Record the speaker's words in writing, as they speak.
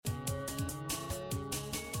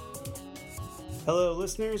Hello,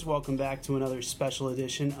 listeners. Welcome back to another special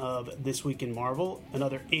edition of This Week in Marvel,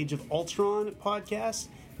 another Age of Ultron podcast.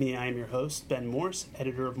 I am your host, Ben Morse,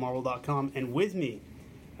 editor of Marvel.com, and with me,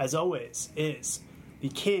 as always, is the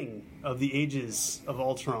king of the Ages of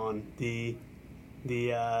Ultron, the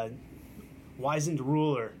wizened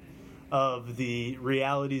ruler of the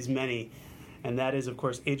realities many, and that is, of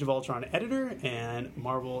course, Age of Ultron editor and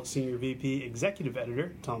Marvel Senior VP Executive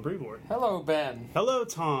Editor, Tom Brevoort. Hello, Ben. Hello,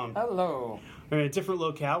 Tom. Hello. We're in a different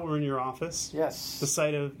locale. We're in your office. Yes. The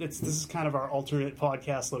site of this is kind of our alternate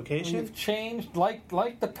podcast location. We've changed, like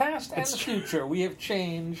the past and the future. We have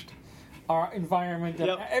changed our environment. And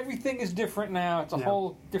everything is different now. It's a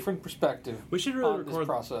whole different perspective. We should really record this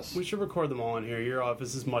process. We should record them all in here. Your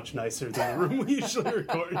office is much nicer than the room we usually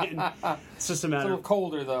record in. It's just a matter. It's a little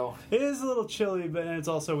colder, though. It is a little chilly, but it's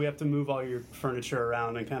also we have to move all your furniture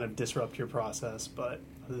around and kind of disrupt your process. But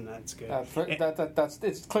other than that, it's good.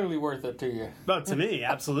 It's clearly worth it to you. But to me,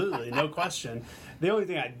 absolutely, no question. The only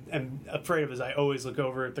thing I am afraid of is I always look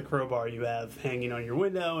over at the crowbar you have hanging on your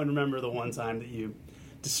window and remember the one time that you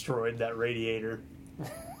destroyed that radiator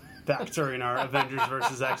back during our Avengers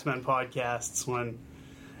vs. X-Men podcasts when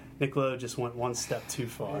Niccolo just went one step too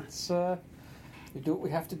far. It's we do what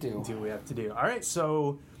we have to do. Do what we have to do. All right,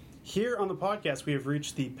 so here on the podcast, we have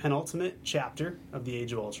reached the penultimate chapter of the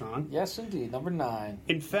Age of Ultron. Yes, indeed, number 9.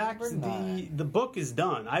 In fact, the book is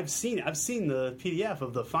done. I've seen it. I've seen the PDF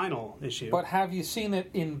of the final issue. But have you seen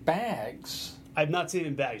it in bags? I've not seen it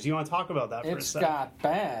in bags. You want to talk about that for a second? It's got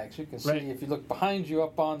bags. You can see if you look behind you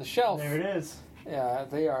up on the shelf. There it is. Yeah,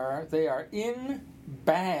 they are in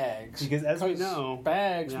bags. Because as we know,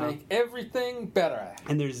 bags make everything better.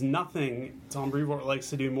 And there's nothing Tom Brevoort likes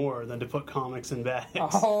to do more than to put comics in bags.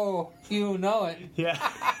 Oh, you know it. Yeah.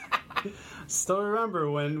 Still remember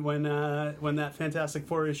when that Fantastic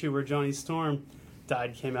Four issue where Johnny Storm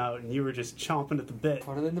died came out and you were just chomping at the bit.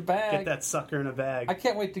 Put it in the bag. Get that sucker in a bag. I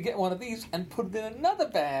can't wait to get one of these and put it in another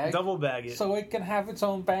bag. Double bag it. So it can have its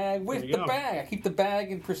own bag with the bag. I keep the bag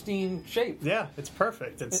in pristine shape. Yeah, it's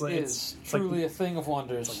perfect. It's truly a thing of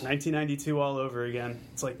wonders. It's like 1992 all over again.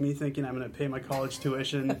 It's like me thinking I'm going to pay my college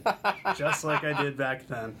tuition just like I did back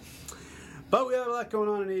then. But we have a lot going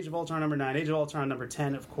on in Age of Ultron number 9. Age of Ultron number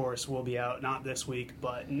 10, of course, will be out not this week,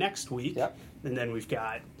 but next week. Yep. And then we've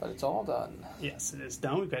got... But it's all done. Yes, it is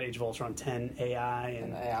done. We've got Age of Ultron 10 AI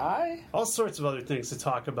and AI? All sorts of other things to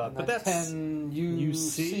talk about. And but that's 10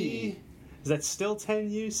 UC. Is that still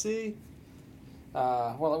 10 UC?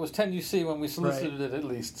 Well, it was 10 UC when we solicited it, at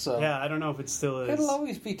least. So yeah, I don't know if it still is. It'll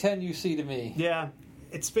always be 10 UC to me. Yeah.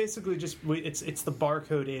 It's basically just it's the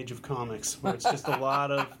barcode age of comics, where it's just a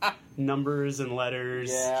lot of numbers and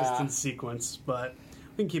letters just in sequence, but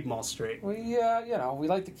we can keep them all straight. We we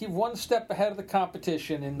like to keep one step ahead of the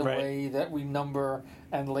competition in the way that we number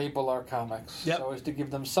and label our comics, so as to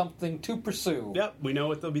give them something to pursue. Yep, we know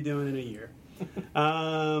what they'll be doing in a year.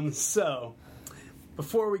 So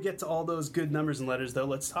before we get to all those good numbers and letters, though,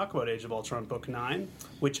 let's talk about Age of Ultron Book 9,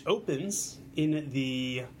 which opens in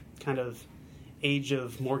the kind of Age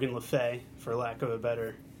of Morgan Le Fay, for lack of a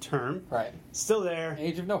better term. Right. Still there.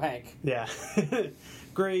 Age of No Hank. Yeah.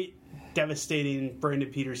 Great, devastating Brandon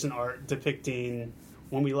Peterson art depicting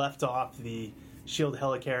when we left off the S.H.I.E.L.D.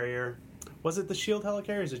 helicarrier. Was it the S.H.I.E.L.D.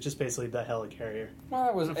 helicarrier, or is it just basically the helicarrier? Well,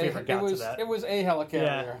 it was a helicarrier.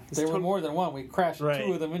 Yeah, there were more than one. We crashed 2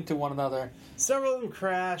 of them into one another. Several of them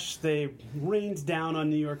crashed. They rained down on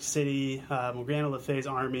New York City. Morgana Le Fay's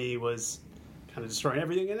army was kind of destroying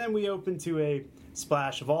everything, and then we opened to a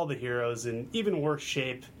splash of all the heroes in even worse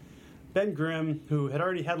shape. Ben Grimm, who had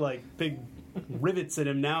already had like big rivets in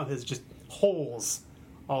him, now has just holes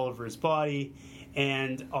all over his body,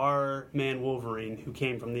 and our man Wolverine, who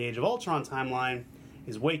came from the Age of Ultron timeline,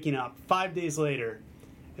 is waking up 5 days later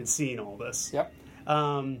and seeing all this. Yep.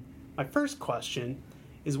 My first question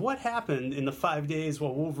is what happened in the 5 days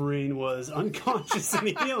while Wolverine was unconscious and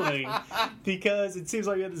healing, because it seems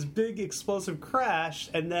like we had this big explosive crash,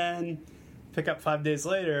 and then pick up 5 days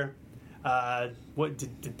later. What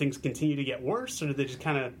did things continue to get worse, or did they just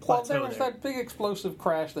kind of plateau there? Well, there was that big explosive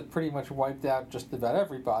crash that pretty much wiped out just about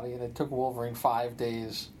everybody, and it took Wolverine 5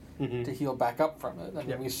 days to heal back up from it. I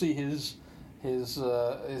mean, we see his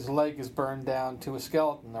leg is burned down to a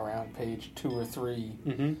skeleton around page 2 or 3,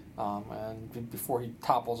 and before he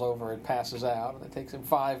topples over and passes out, and it takes him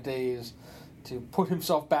 5 days to put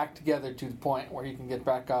himself back together to the point where he can get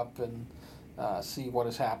back up and see what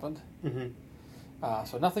has happened.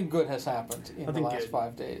 So nothing good has happened in the last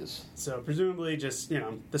 5 days. So presumably just,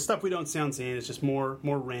 the stuff we don't see on scene is just more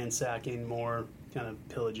ransacking, more kind of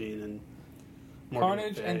pillaging and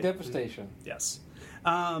carnage and devastation. Yes.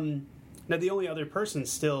 Now, the only other person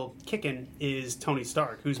still kicking is Tony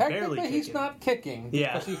Stark, who's barely kicking. He's not kicking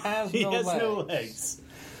because he has he no has legs. no legs.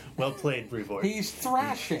 Well played, Brevoort. He's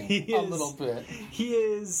thrashing a little bit. He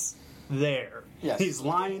is there. Yes. He's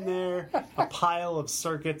lying there, a pile of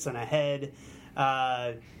circuits and a head.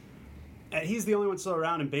 And he's the only one still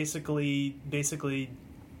around, and basically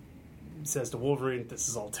says to Wolverine, "This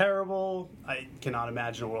is all terrible. I cannot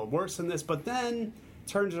imagine a world worse than this." But then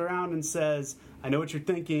turns around and says, "I know what you're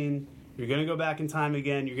thinking. You're going to go back in time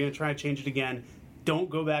again. You're going to try to change it again. Don't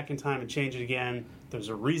go back in time and change it again. There's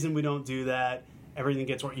a reason we don't do that. Everything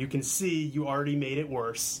gets worse. You can see you already made it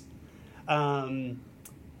worse."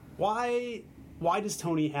 Why does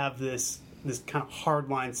Tony have this kind of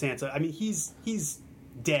hardline stance? I mean, he's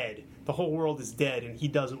dead. The whole world is dead, and he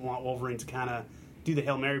doesn't want Wolverine to kind of do the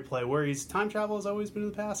Hail Mary play, where time travel has always been in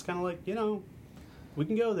the past, kind of like, we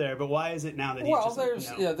can go there, but why is it now that he's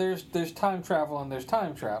just there's time travel and there's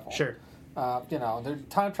time travel. Sure.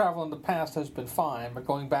 Time travel in the past has been fine, but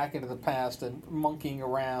going back into the past and monkeying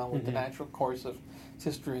around with the natural course of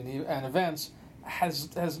history and events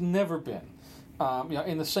has never been.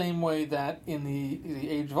 In the same way that in the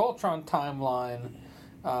Age of Ultron timeline,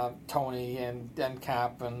 Tony and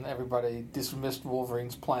Cap and everybody dismissed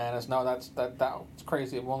Wolverine's plan as, no, that's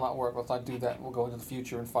crazy, it will not work, let's not do that, we'll go into the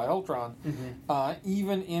future and fight Ultron.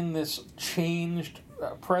 Even in this changed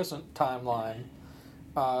present timeline,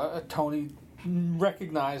 Tony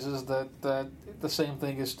recognizes that the same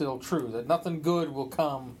thing is still true, that nothing good will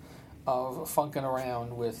come of funking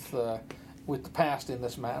around with the past in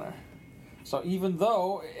this manner. So even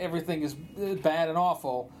though everything is bad and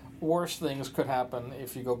awful, worse things could happen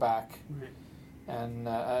if you go back and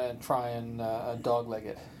try and dogleg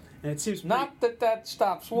it. And it seems not that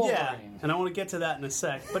stops Wolverine. Yeah, and I want to get to that in a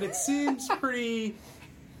sec, but it seems pretty.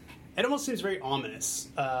 It almost seems very ominous,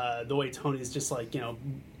 the way Tony's just like,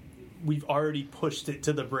 we've already pushed it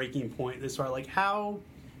to the breaking point this far. Like, how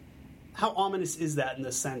ominous is that in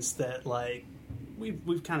the sense that, like,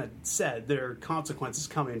 we've kind of said there are consequences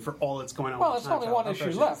coming for all that's going on. Well, it's only one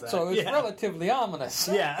issue left, so it's relatively ominous.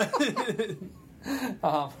 Yeah.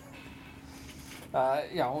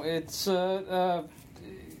 It's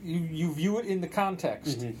you view it in the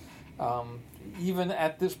context. Even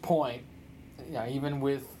at this point, even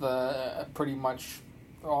with pretty much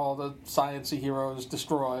all the science-y heroes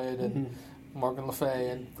destroyed and Morgan Le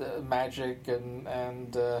Fay and magic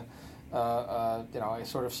and a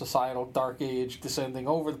sort of societal dark age descending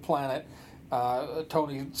over the planet,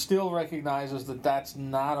 Tony still recognizes that that's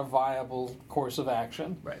not a viable course of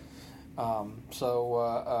action. Right.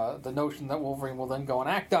 So the notion that Wolverine will then go and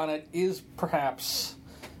act on it is perhaps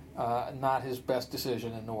not his best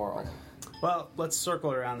decision in the world. Well, let's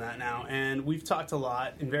circle around that now. And we've talked a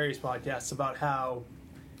lot in various podcasts about how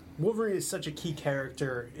Wolverine is such a key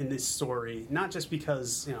character in this story, not just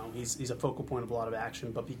because he's a focal point of a lot of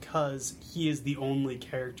action, but because he is the only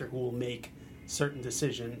character who will make certain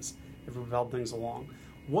decisions and propel things along.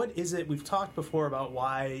 What is it? We've talked before about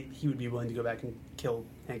why he would be willing to go back and kill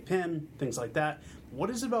Hank Pym, things like that. What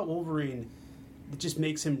is it about Wolverine that just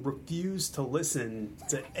makes him refuse to listen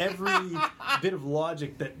to every bit of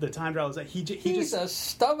logic that the time travel is like? He's just a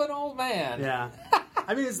stubborn old man. Yeah.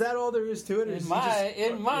 I mean, is that all there is to it? In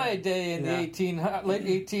my day, in the late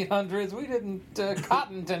 1800s, we didn't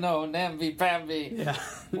cotton to no namby-pamby. Yeah.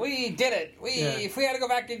 We did it. If we had to go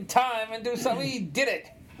back in time and do something, we did it.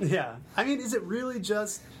 Yeah. I mean, is it really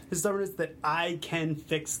just his stubbornness that I can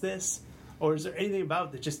fix this? Or is there anything about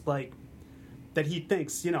it that just, like, that he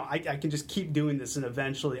thinks, I can just keep doing this and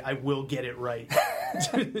eventually I will get it right?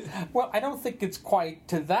 Well, I don't think it's quite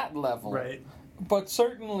to that level. Right. But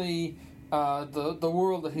certainly the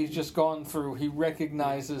world that he's just gone through, he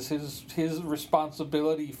recognizes his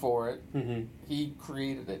responsibility for it. Mm-hmm. He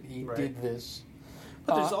created it. He did this.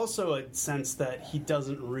 But there's also a sense that he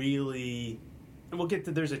doesn't really... And we'll get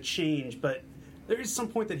to there's a change, but there is some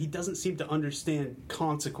point that he doesn't seem to understand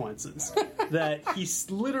consequences. That he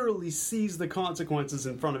literally sees the consequences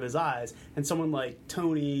in front of his eyes, and someone like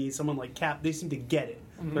Tony, someone like Cap, they seem to get it.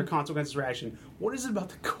 Mm-hmm. Their consequences are action. What is it about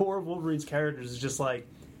the core of Wolverine's characters is just like...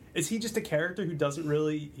 Is he just a character who doesn't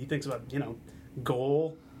really... He thinks about,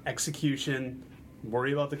 goal, execution,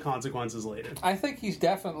 worry about the consequences later? I think he's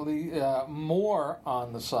definitely more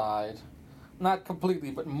on the side, not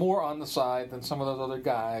completely, but more on the side than some of those other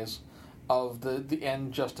guys of the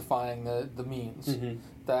end justifying the means. Mm-hmm.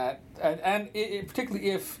 That and it,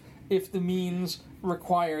 particularly if the means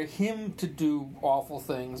require him to do awful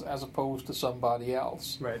things as opposed to somebody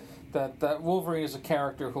else. Right. That Wolverine is a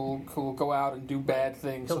character who'll go out and do bad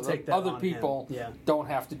things so that other people don't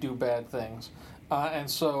have to do bad things. And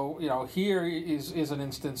so, here is an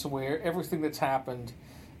instance where everything that's happened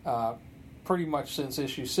pretty much since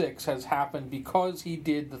issue 6 has happened because he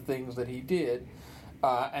did the things that he did.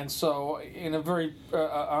 And so, on a very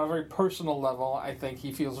personal level, I think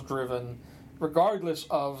he feels driven, regardless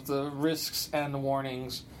of the risks and the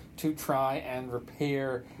warnings, to try and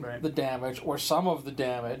repair the damage, or some of the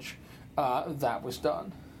damage, that was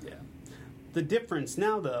done. Yeah. The difference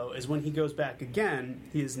now, though, is when he goes back again,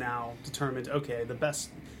 he is now determined, okay,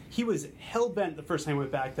 he was hell-bent the first time he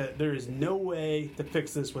went back that there is no way to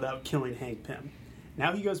fix this without killing Hank Pym.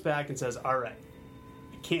 Now he goes back and says, all right,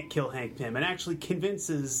 I can't kill Hank Pym, and actually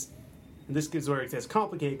convinces, and this is where it gets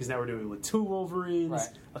complicated because now we're doing it with 2 Wolverines,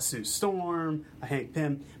 a Sue Storm, a Hank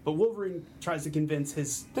Pym, but Wolverine tries to convince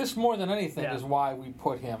his... This, more than anything, is why we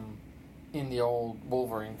put him in the old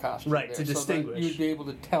Wolverine costume. Right, to distinguish. So that you'd be able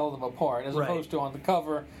to tell them apart, as opposed to on the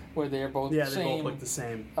cover, where they're both the same. Yeah, they both look the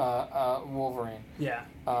same. Wolverine. Yeah.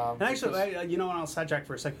 And actually, I'll sidetrack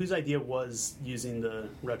for a sec. Whose idea was using the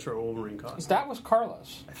retro Wolverine costume? That was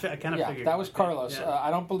Carlos. I kind of figured. That was Carlos. Yeah. I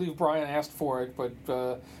don't believe Brian asked for it,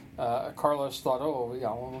 but Carlos thought,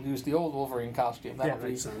 we'll use the old Wolverine costume. That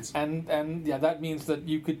makes sense. And that means that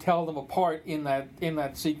you could tell them apart in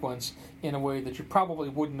that sequence in a way that you probably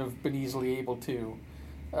wouldn't have been easily able to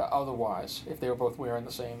otherwise if they were both wearing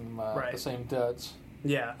the same duds.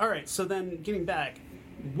 Yeah. All right. So then, getting back,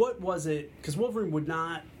 what was it? Because Wolverine would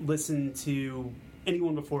not listen to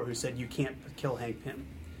anyone before who said you can't kill Hank Pym.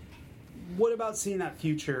 What about seeing that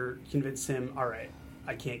future convinced him? All right,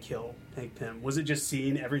 I can't kill Hank Pym. Was it just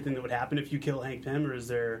seeing everything that would happen if you kill Hank Pym, or is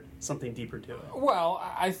there something deeper to it? Well,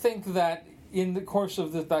 I think that in the course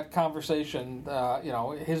of that conversation,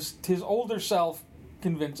 his older self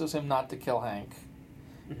convinces him not to kill Hank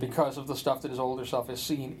because of the stuff that his older self has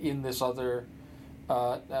seen in this other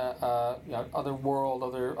other world,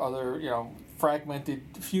 other fragmented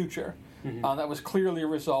future. That was clearly a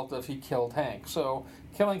result of he killed Hank. So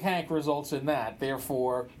killing Hank results in that.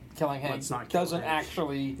 Therefore, killing Hank doesn't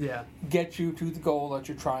actually get you to the goal that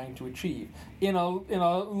you're trying to achieve. In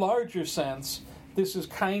a larger sense, this is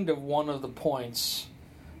kind of one of the points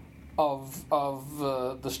of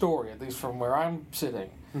the story, at least from where I'm sitting,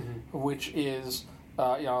 which is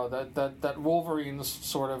that Wolverine's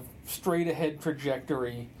sort of straight ahead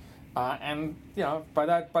trajectory, and by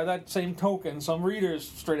that same token, some readers'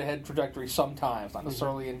 straight ahead trajectory sometimes, not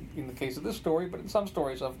necessarily in the case of this story, but in some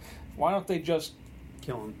stories of why don't they just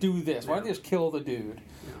kill him? Do this? Why don't they just kill the dude?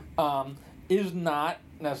 Is not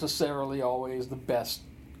necessarily always the best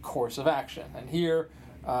course of action. And here,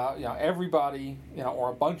 everybody, or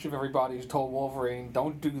a bunch of everybody who's told Wolverine,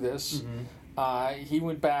 don't do this. He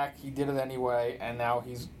went back, he did it anyway, and now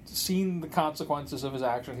he's seen the consequences of his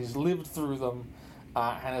action. He's lived through them,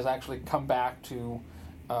 and has actually come back to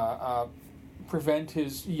prevent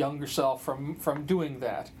his younger self from doing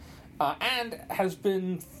that, and has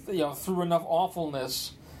been through enough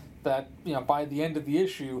awfulness that by the end of the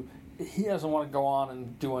issue he doesn't want to go on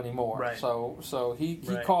and do any more. Right. So he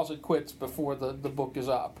calls it quits before the book is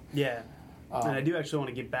up. Yeah. And I do actually want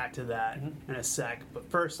to get back to that in a sec. But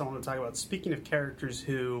first I want to talk about, speaking of characters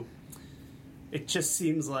who it just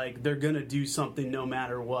seems like they're going to do something no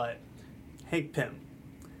matter what, Hank Pym.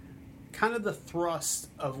 Kind of the thrust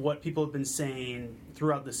of what people have been saying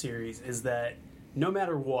throughout the series is that no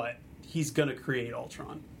matter what, he's going to create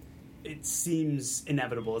Ultron. It seems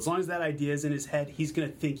inevitable. As long as that idea is in his head, he's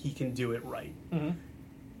going to think he can do it right.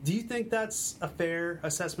 Do you think that's a fair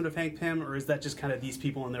assessment of Hank Pym, or is that just kind of these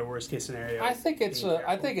people in their worst case scenario? I think it's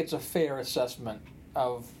a fair assessment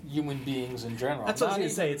of human beings in general. That's what I was going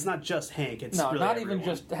to say. It's not just Hank. It's really not everyone. Even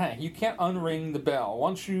just Hank. You can't unring the bell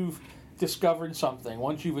once you've discovered something.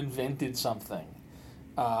 Once you've invented something.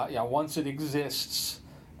 Once it exists.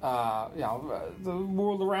 The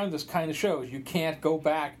world around us kind of shows you can't go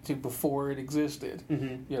back to before it existed.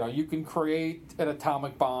 You can create an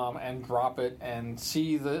atomic bomb and drop it and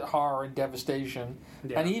see the horror and devastation.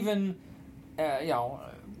 And even,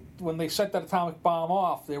 when they set that atomic bomb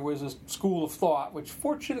off, there was a school of thought, which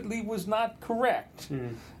fortunately was not correct,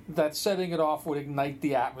 that setting it off would ignite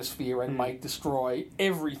the atmosphere and might destroy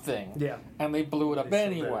everything. Yeah. And they blew it up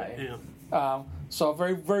anyway. So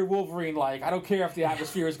very, very Wolverine-like. I don't care if the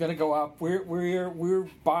atmosphere is going to go up. We're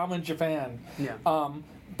bombing Japan.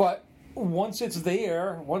 But once it's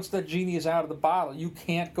there, once that genie is out of the bottle, you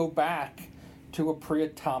can't go back to a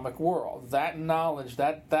pre-atomic world. That knowledge,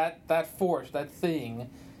 that force, that thing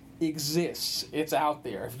exists. It's out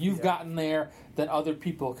there. If you've gotten there, then other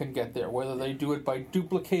people can get there. Whether they do it by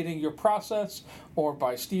duplicating your process, or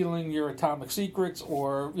by stealing your atomic secrets,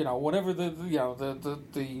 or whatever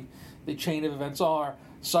the chain of events are,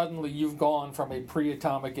 suddenly you've gone from a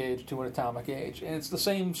pre-atomic age to an atomic age. And it's the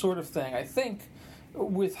same sort of thing, I think,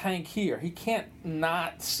 with Hank here. He can't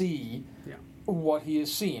not see what he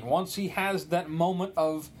has seen. Once he has that moment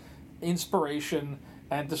of inspiration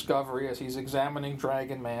and discovery as he's examining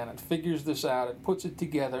Dragon Man and figures this out and puts it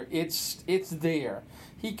together, it's there.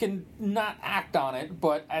 He can not act on it,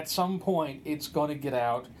 but at some point it's going to get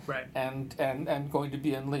out and going to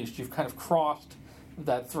be unleashed. You've kind of crossed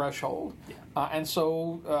that threshold. And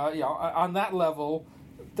so, on that level,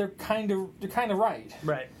 they're kind of right.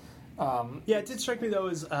 Right. It did strike me, though,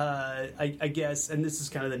 as, I guess, and this is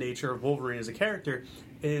kind of the nature of Wolverine as a character,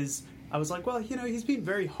 is I was like, well, he's being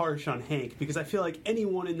very harsh on Hank, because I feel like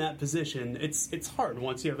anyone in that position, it's hard.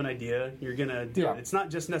 Once you have an idea, you're going to do it. It's not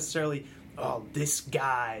just necessarily, oh, this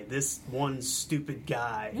guy, this one stupid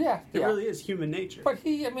guy. It really is human nature. But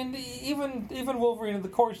even Wolverine in the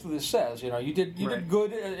course of this says, you did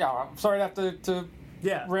good. I'm sorry to have to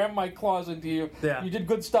ram my claws into you. You did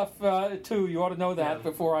good stuff too. You ought to know that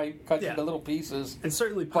before I cut you into little pieces. And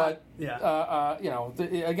certainly, again,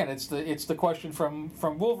 it's the question from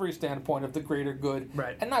Wolverine's standpoint of the greater good,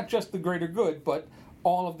 and not just the greater good, but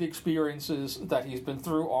all of the experiences that he's been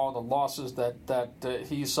through, all the losses that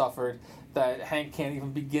he's suffered, that Hank can't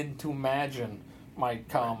even begin to imagine might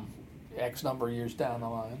come X number of years down the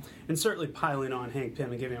line. And certainly piling on Hank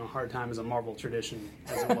Pym and giving him a hard time is a Marvel tradition,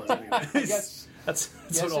 as it was anyway. Yes,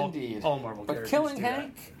 what all Marvel but characters killing do.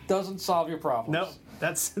 Hank doesn't solve your problems. No,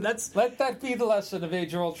 that's let that be the lesson of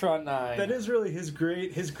Age of Ultron 9. That is really his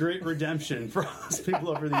great redemption for all those people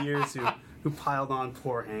over the years who piled on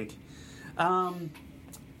poor Hank.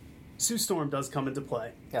 Sue Storm does come into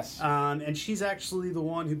play. Yes. And she's actually the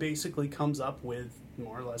one who basically comes up with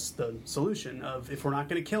more or less the solution of, if we're not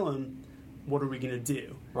going to kill him, what are we going to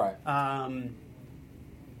do? Right.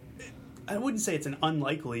 I wouldn't say it's an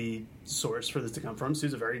unlikely source for this to come from.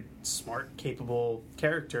 Sue's a very smart, capable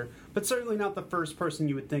character, but certainly not the first person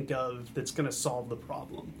you would think of that's going to solve the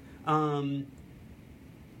problem. Other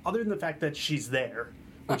than the fact that she's there,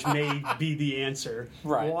 which may be the answer.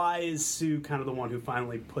 Why is Sue kind of the one who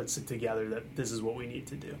finally puts it together that this is what we need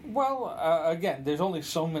to do? Well, again, there's only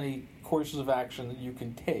so many courses of action that you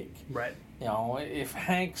can take. Right. If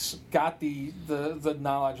Hank's got the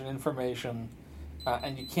knowledge and information,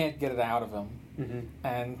 and you can't get it out of him,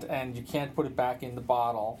 and you can't put it back in the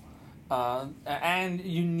bottle, and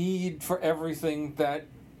you need for everything that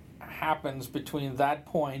happens between that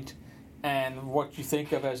point and what you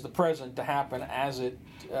think of as the present to happen as it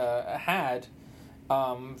had,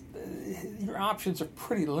 your options are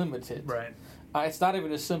pretty limited. Right. It's not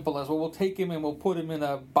even as simple as, well, we'll take him and we'll put him in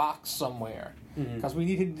a box somewhere, because we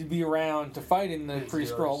need him to be around to fight in the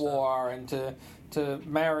Kree-Skrull War and to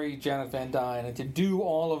marry Janet Van Dyne and to do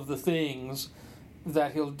all of the things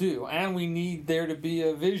that he'll do. And we need there to be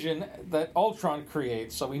a vision that Ultron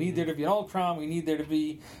creates. So we need there to be an Ultron. We need there to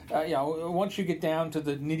be, once you get down to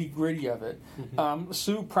the nitty-gritty of it,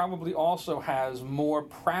 Sue probably also has more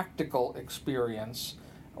practical experience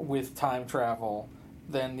with time travel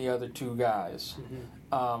than the other two guys.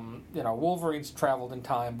 Wolverine's traveled in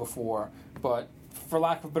time before, but for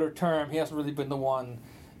lack of a better term, he hasn't really been the one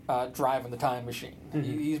driving the time machine.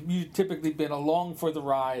 He's typically been along for the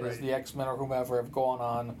ride as the X-Men or whomever have gone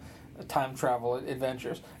on time travel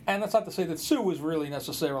adventures. And that's not to say that Sue was really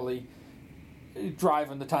necessarily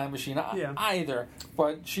driving the time machine either,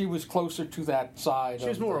 but she was closer to that side. She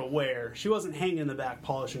was more aware. She wasn't hanging in the back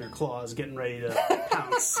polishing her claws, getting ready to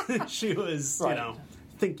pounce. She was,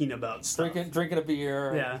 thinking about stuff. Drinking a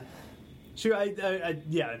beer. Yeah.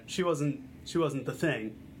 She wasn't the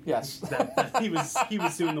thing. Yes. that he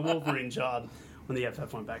was doing the Wolverine job when the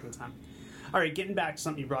FF went back in time. All right, getting back to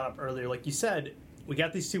something you brought up earlier. Like you said, we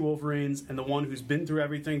got these two Wolverines, and the one who's been through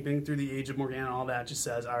everything, been through the Age of Morgana and all that, just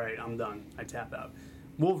says, all right, I'm done. I tap out.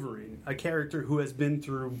 Wolverine, a character who has been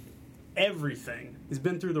through everything, has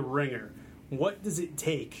been through the ringer. What does it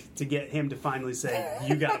take to get him to finally say,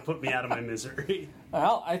 you got to put me out of my misery?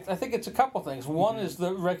 Well, I think it's a couple things. One is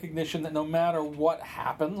the recognition that no matter what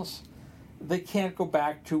happens, they can't go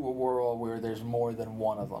back to a world where there's more than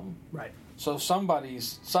one of them. Right. So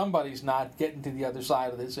somebody's not getting to the other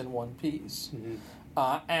side of this in one piece.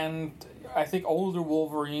 And I think older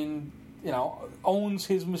Wolverine, owns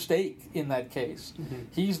his mistake in that case.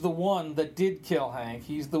 He's the one that did kill Hank.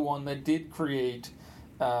 He's the one that did create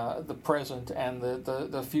the present and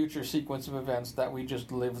the future sequence of events that we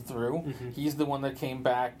just lived through. He's the one that came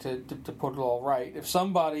back to put it all right. If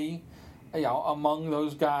somebody among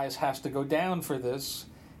those guys has to go down for this,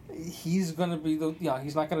 he's going to be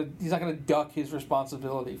he's not going to duck his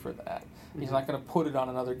responsibility for that. He's not going to put it on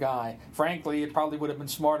another guy. Frankly, it probably would have been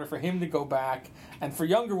smarter for him to go back and for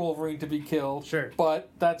younger Wolverine to be killed. Sure. But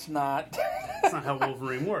that's not... That's not how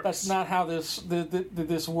Wolverine works. That's not how this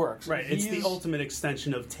works. Right. It's the ultimate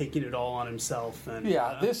extension of taking it all on himself. And,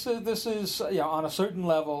 this is on a certain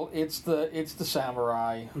level, it's the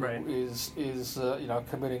samurai who right. is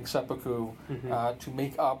committing seppuku to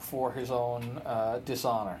make up for his own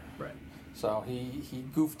dishonor. Right. So he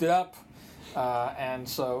goofed it up. And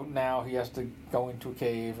so now he has to go into a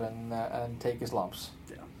cave and take his lumps.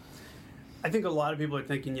 Yeah. I think a lot of people are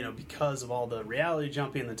thinking, because of all the reality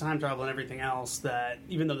jumping and the time travel and everything else, that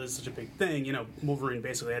even though this is such a big thing, Wolverine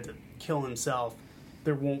basically had to kill himself.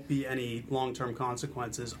 There won't be any long-term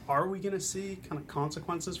consequences. Are we going to see kind of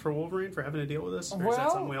consequences for Wolverine for having to deal with this? Or is that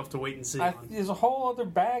something we have to wait and see on? There's a whole other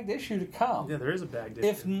bagged issue to come. Yeah, there is a bagged issue.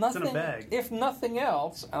 It's in a bag. If nothing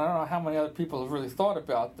else, and I don't know how many other people have really thought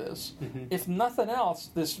about this, if nothing else,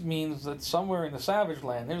 this means that somewhere in the Savage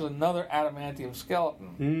Land there's another adamantium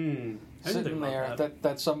skeleton sitting there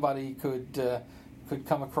that somebody could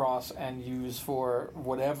come across and use for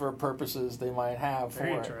whatever purposes they might have for it.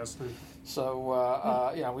 Very interesting.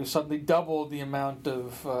 So, we've suddenly doubled the amount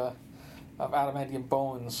of adamantium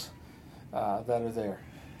bones that are there.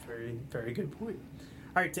 Very, very good point.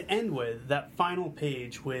 All right, to end with, that final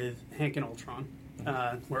page with Hank and Ultron,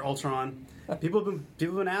 where Ultron... People have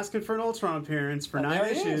been asking for an Ultron appearance for 9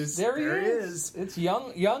 issues. There he is. It's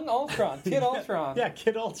young Ultron, Kid Ultron. Yeah,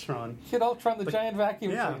 Kid Ultron. Kid Ultron, the giant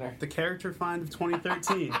vacuum cleaner. The character find of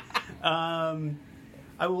 2013.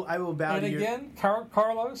 I will bow to your... And again,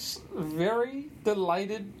 Carlos, very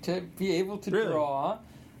delighted to be able to draw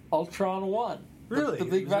Ultron 1. Really? The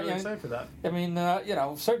big really excited for that. I mean,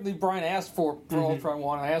 certainly Brian asked for Ultron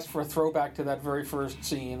 1. I asked for a throwback to that very first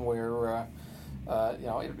scene where...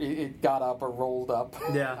 it got up or rolled up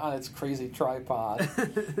on its crazy tripod.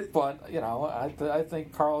 But, I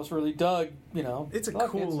think Carlos really dug, It's a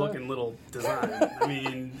cool-looking little design. I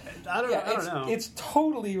mean, I don't know. It's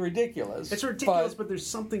totally ridiculous. It's ridiculous, but there's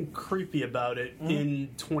something creepy about it in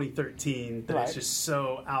 2013 that it's just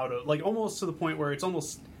so out of... almost to the point where it's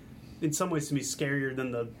almost... in some ways to me scarier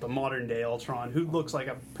than the modern day Ultron, who looks like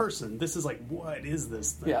a person. This is what is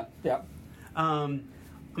this thing? Yeah.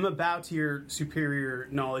 I'm going to bow to your superior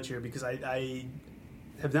knowledge here because I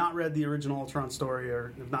have not read the original Ultron story,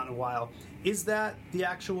 or have not in a while. Is that the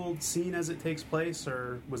actual scene as it takes place,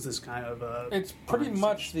 or was this kind of a... It's pretty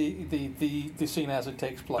much the scene as it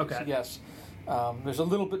takes place, yes. There's a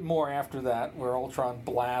little bit more after that where Ultron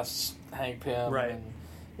blasts Hank Pym and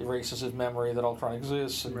erases his memory that Ultron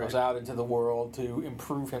exists and goes out into the world to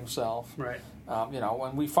improve himself. Right.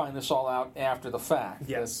 When we find this all out after the fact.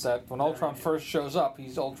 Yes. That when Ultron first shows up,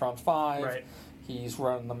 he's Ultron 5. Right. He's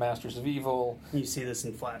running the Masters of Evil. You see this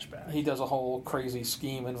in flashback. He does a whole crazy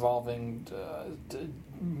scheme involving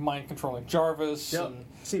mind-controlling Jarvis. Yep. And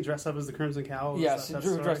is he dressed up as the Crimson Cowl? Yes,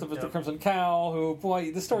 dressed up as the Crimson Cowl, who,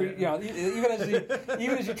 boy, the story, even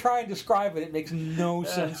as you try and describe it, it makes no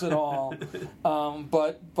sense at all. And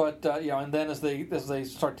then as they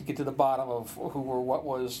start to get to the bottom of who or what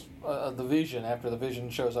was the Vision, after the Vision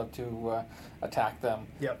shows up to attack them,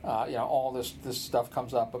 all this stuff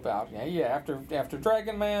comes up about, after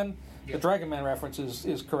Dragon Man. The Dragon Man reference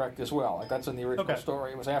is correct as well. That's in the original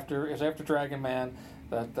story. It was after Dragon Man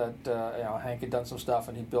that Hank had done some stuff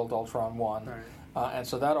and he built Ultron 1. Right. And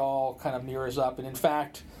so that all kind of mirrors up. And in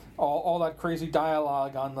fact, all that crazy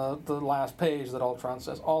dialogue on the last page that Ultron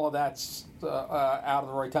says, all of that's out of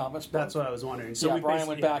the Roy Thomas book. That's what I was wondering. So Brian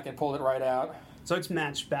went back and pulled it right out. So it's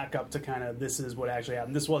matched back up to kind of this is what actually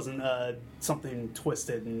happened. This wasn't something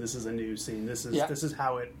twisted, and this is a new scene. This is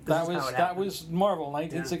how it. That was Marvel,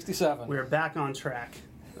 1967. Yeah. We're back on track.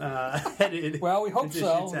 Headed. Well, we hope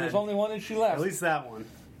so. There's only one issue left. At least that one.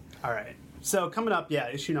 All right. So coming up,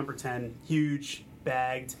 issue number 10, huge,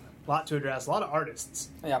 bagged, a lot to address, a lot of artists.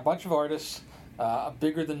 Yeah, a bunch of artists. A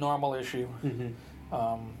bigger than normal issue. Mm-hmm.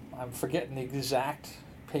 I'm forgetting the exact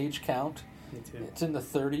page count. Me too. It's in the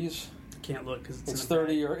 30s. Can't look because it's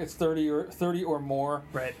 30 or more.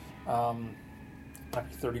 Right. Might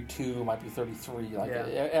be 32, might be 33.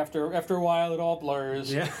 After a while, it all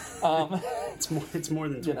blurs. Yeah. It's more than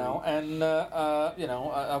 20. And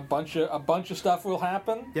a bunch of stuff will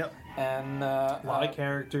happen. Yep. And a lot of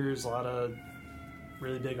characters, a lot of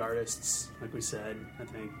really big artists. Like we said, I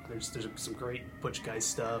think there's some great Butch Guy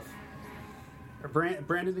stuff.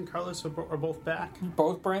 Brandon and Carlos are both back.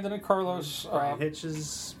 Both Brandon and Carlos. Brian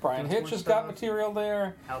Hitch has got material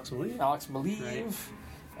there. Alex Maleev.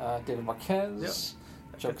 David Marquez.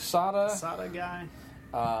 Yep. Joe Quesada. Quesada guy.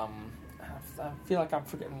 I'm feel like I'm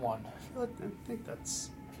forgetting one. I feel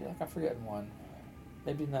like I'm forgetting one.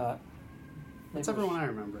 Maybe not. That's everyone I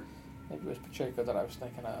remember. Maybe it was Pacheco that I was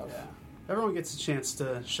thinking of. Yeah. Everyone gets a chance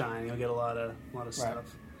to shine. You'll get a lot of stuff. Right.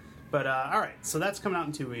 But all right, so that's coming out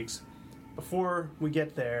in 2 weeks. Before we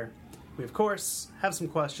get there, we of course have some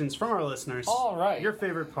questions from our listeners. All right. Your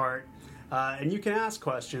favorite part, and you can ask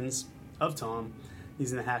questions of Tom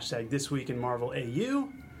using the hashtag ThisWeekInMarvelAU,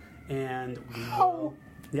 and we will,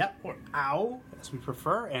 or OW as we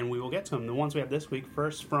prefer, and we will get to them. The ones we have this week,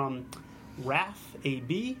 first from Raph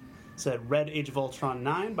AB, said read Age of Ultron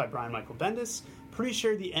 9 by Brian Michael Bendis. Pretty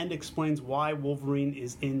sure the end explains why Wolverine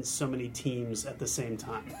is in so many teams at the same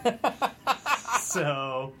time.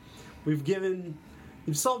 So,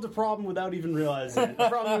 you've solved a problem without even realizing it. A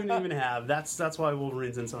problem we didn't even have. That's why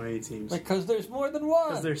Wolverine's in so many teams. Because there's more than one.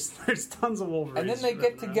 Because there's tons of Wolverines. And then they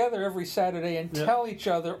get together every Saturday and tell each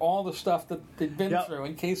other all the stuff that they've been through,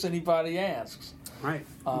 in case anybody asks. Right.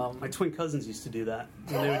 My twin cousins used to do that.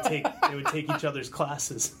 And they would take each other's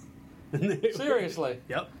classes. Seriously?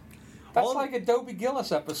 Yep. That's like a Dobie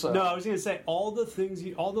Gillis episode. No, I was going to say, all the things,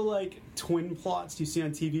 all the, like, twin plots you see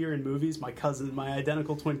on TV or in movies, my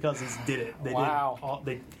identical twin cousins did it. They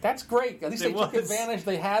did. That's great. At least they took advantage.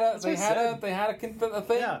 They had a thing.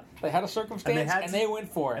 Yeah. They had a circumstance, and they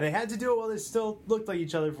went for it. And they had to do it while they still looked like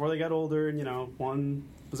each other before they got older, and, one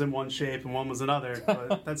was in one shape and one was another.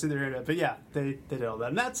 But that's either here. But yeah, they did all that.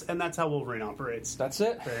 And that's how Wolverine operates. That's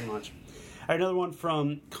it. Very much. All right, another one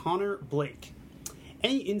from Connor Blake.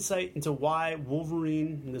 Any insight into why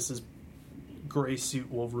Wolverine, and this is gray suit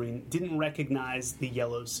Wolverine, didn't recognize the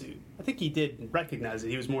yellow suit? I think he did recognize it.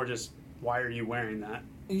 He was more just, why are you wearing that?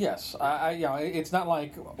 Yes, it's not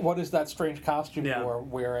like, what is that strange costume you're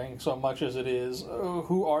wearing, so much as it is,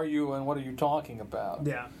 who are you and what are you talking about?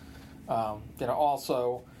 Yeah.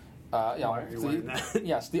 Also, why are you wearing that?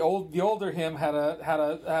 Yes, the older him had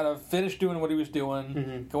a finish doing what he was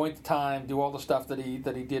doing, go into time, do all the stuff that he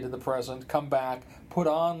did in the present, come back, put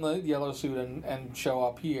on the yellow suit and show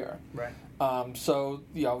up here. Right. So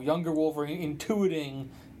younger Wolverine intuiting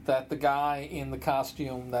that the guy in the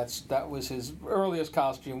costume that was his earliest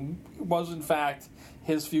costume was in fact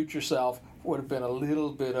his future self would have been a little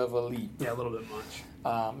bit of a leap. Yeah, a little bit much.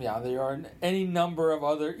 There are any number of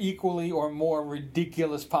other equally or more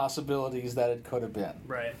ridiculous possibilities that it could have been.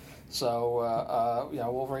 Right. So,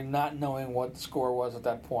 Wolverine not knowing what the score was at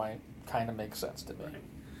that point kind of makes sense to me. Right.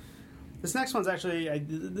 This next one's actually,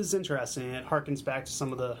 this is interesting. It harkens back to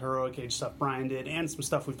some of the Heroic Age stuff Brian did and some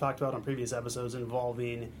stuff we've talked about on previous episodes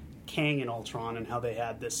involving Kang and Ultron and how they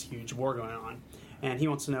had this huge war going on. And he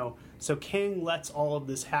wants to know, so Kang lets all of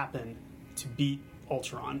this happen to beat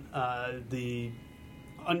Ultron. The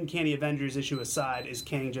Uncanny Avengers issue aside, is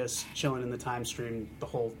Kang just chilling in the time stream the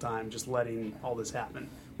whole time, just letting all this happen?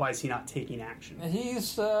 Why is he not taking action?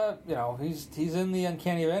 He's he's in the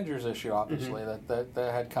Uncanny Avengers issue, obviously, that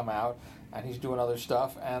had come out, and he's doing other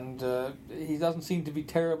stuff, and he doesn't seem to be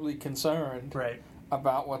terribly concerned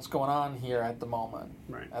about what's going on here at the moment.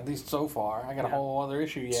 Right. At least so far. I got a whole other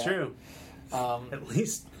issue yet. It's true. At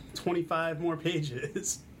least 25 more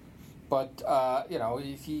pages. But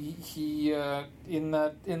he in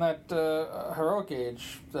that Heroic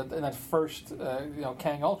Age, in that first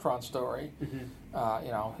Kang Ultron story,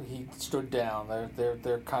 he stood down.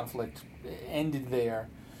 Their conflict ended there,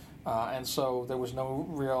 and so there's no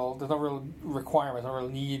real requirement, no real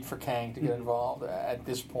need for Kang to get involved at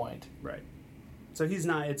this point. Right. So he's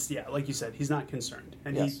not. It's like you said, he's not concerned,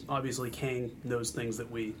 and he obviously Kang knows things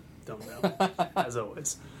that we don't know, as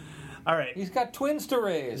always. All right. He's got twins to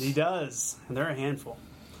raise. He does, and they're a handful,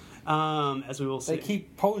 as we will see. They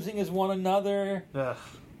keep posing as one another. Yeah,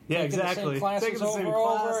 exactly. Taking the same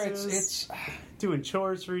classes. It's doing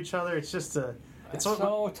chores for each other. It's just it's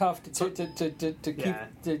so tough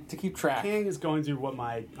to keep track. Kang is going through what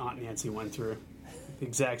my Aunt Nancy went through. The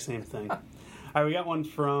exact same thing. All right, we got one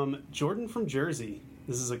from Jordan from Jersey.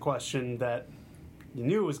 This is a question that you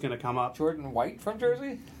knew was going to come up. Jordan White from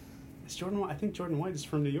Jersey? I think Jordan White is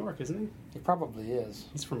from New York, isn't he? He probably is.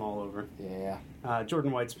 He's from all over. Yeah.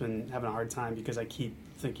 Jordan White's been having a hard time because I keep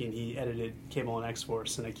thinking he edited Cable and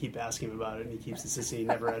X-Force, and I keep asking him about it, and he keeps insisting he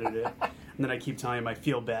never edited it. And then I keep telling him I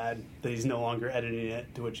feel bad that he's no longer editing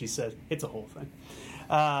it, to which he says, it's a whole thing.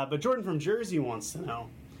 But Jordan from Jersey wants to know,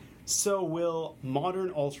 so will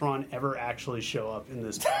modern Ultron ever actually show up in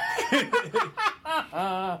this book?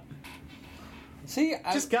 See,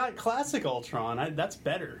 just got classic Ultron. That's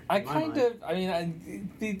better. The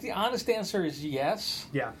honest answer is yes.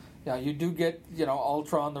 Yeah. Yeah, you do get,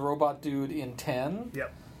 Ultron, the robot dude, in 10.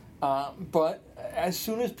 Yep. But as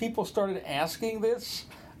soon as people started asking this,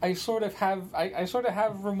 I sort of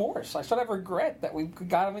have remorse. I sort of have regret that we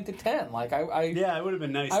got him into 10. Like yeah, it would have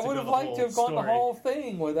been nice. I would have liked to have gone the whole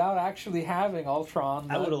thing without actually having Ultron.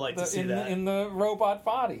 I would have liked to see that in the robot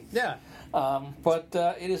body. Yeah, but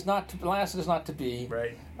it is not. Alas, it is not to be.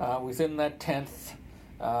 Right. Within that 10th.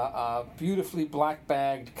 Beautifully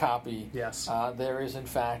black-bagged copy. Yes. There is, in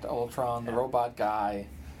fact, Ultron, the robot guy,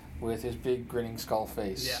 with his big grinning skull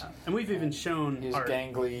face. Yeah, and we've even shown his art.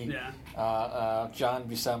 gangly, John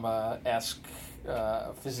Buscema-esque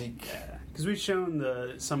physique. Yeah, because we've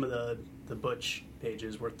shown some of the Butch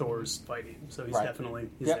pages where Thor's fighting, so he's definitely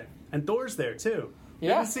there. And Thor's there, too. We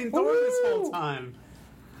haven't seen Thor this whole time.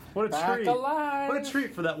 What a treat! Alive. What a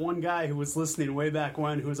treat for that one guy who was listening way back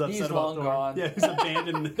when, who was upset about Thor. Gone. Yeah, who's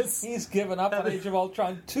abandoned this. He's given up on Age of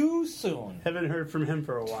Ultron too soon. Haven't heard from him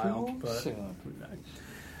for a while. Too soon.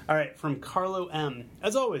 All right, from Carlo M.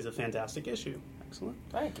 As always, a fantastic issue. Excellent.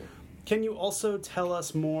 Thank you. Can you also tell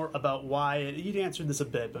us more about why you'd answered this a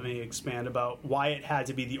bit, but maybe expand about why it had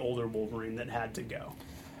to be the older Wolverine that had to go?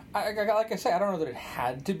 Like I say, I don't know that it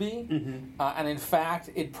had to be, and in fact,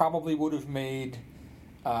 it probably would have made.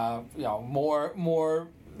 More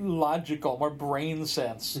logical, more brain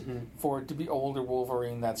sense for it to be older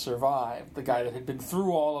Wolverine that survived, the guy that had been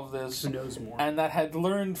through all of this, who knows more, and that had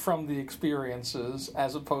learned from the experiences,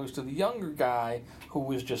 as opposed to the younger guy who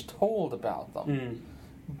was just told about them.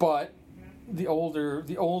 But the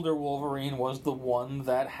older Wolverine was the one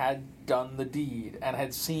that had done the deed and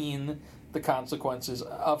had seen the consequences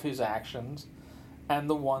of his actions. And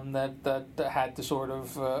the one that had to sort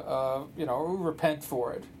of repent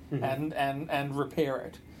for it and repair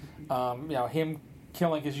it. Him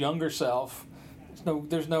killing his younger self.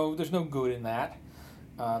 There's no good in that.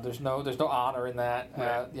 There's no honor in that.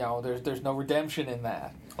 Right. There's no redemption in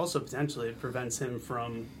that. Also, potentially, it prevents him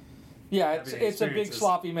from. Yeah, it's a big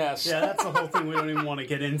sloppy mess. Yeah, that's the whole thing we don't even want to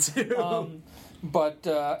get into. But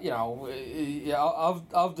of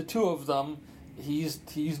the two of them, he's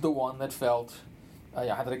the one that felt.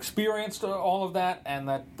 Had experienced all of that, and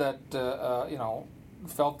that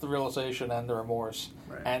felt the realization and the remorse,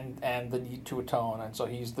 and the need to atone, and so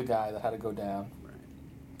he's the guy that had to go down. Right.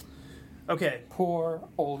 Okay. Poor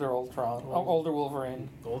older Ultron, older Wolverine.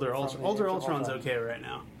 Older Ultron's okay right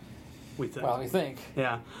now. We think. Well, we think.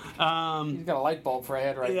 Yeah. He's got a light bulb for a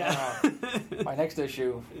head now. My next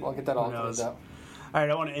issue, we'll get that all cleaned up. All right,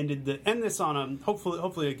 I want to end this on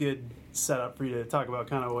hopefully a good setup for you to talk about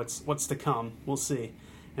kind of what's to come. We'll see.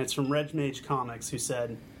 And it's from Red Mage Comics, who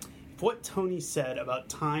said, if what Tony said about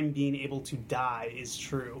time being able to die is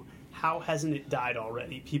true, how hasn't it died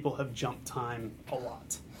already? People have jumped time a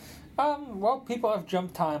lot. Well, people have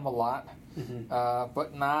jumped time a lot,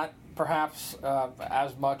 but not perhaps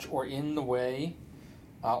as much or in the way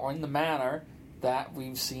or in the manner that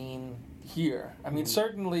we've seen here. I mean,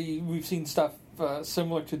 certainly we've seen stuff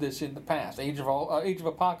similar to this in the past. Age of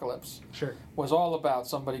Apocalypse was all about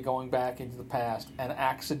somebody going back into the past and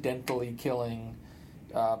accidentally killing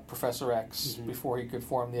Professor X before he could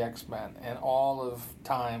form the X-Men, and all of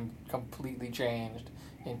time completely changed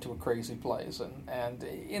into a crazy place, and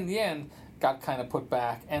in the end got kind of put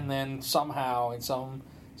back, and then somehow in some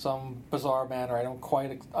bizarre manner I don't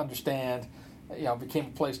quite understand, became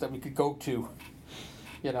a place that we could go to.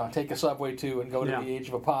 Take a subway to and go to the Age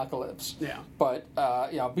of Apocalypse. Yeah. But,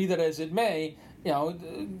 be that as it may,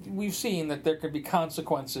 we've seen that there could be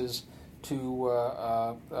consequences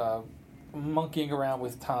to monkeying around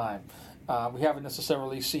with time. We haven't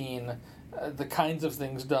necessarily seen the kinds of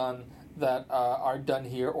things done that are done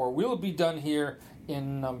here or will be done here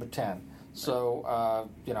in number 10. So,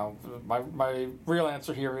 my real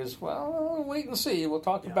answer here is, well, wait and see. We'll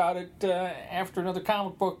talk about it after another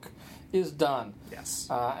comic book is done. Yes.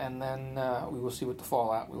 And then we will see what the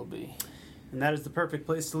fallout will be. And that is the perfect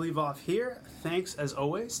place to leave off here. Thanks, as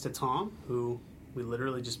always, to Tom, who we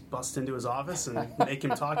literally just bust into his office and make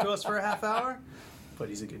him talk to us for a half hour. But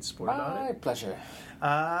he's a good sport about it. My pleasure.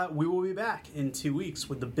 We will be back in 2 weeks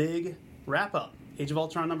with the big wrap-up. Age of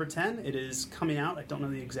Ultron number 10. It is coming out. I don't know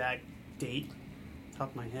the exact date. Top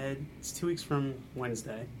of my head. It's 2 weeks from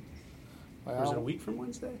Wednesday. Well, or is it a week from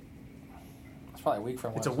Wednesday? It's probably a week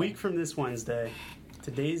from Wednesday. It's a week from this Wednesday.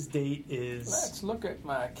 Today's date is... Let's look at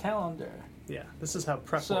my calendar. Yeah, this is how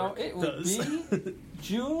prep work does. So it would be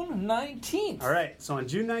June 19th. All right, so on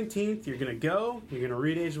June 19th, you're going to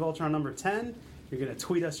read Age of Ultron number 10, you're going to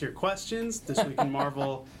tweet us your questions, This Week in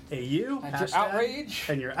Marvel AU, and your outrage.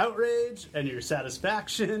 And your outrage, and your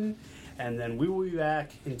satisfaction, and then we will be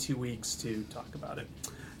back in 2 weeks to talk about it.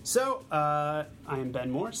 So, I am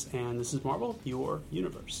Ben Morse, and this is Marvel, Your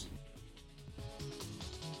Universe.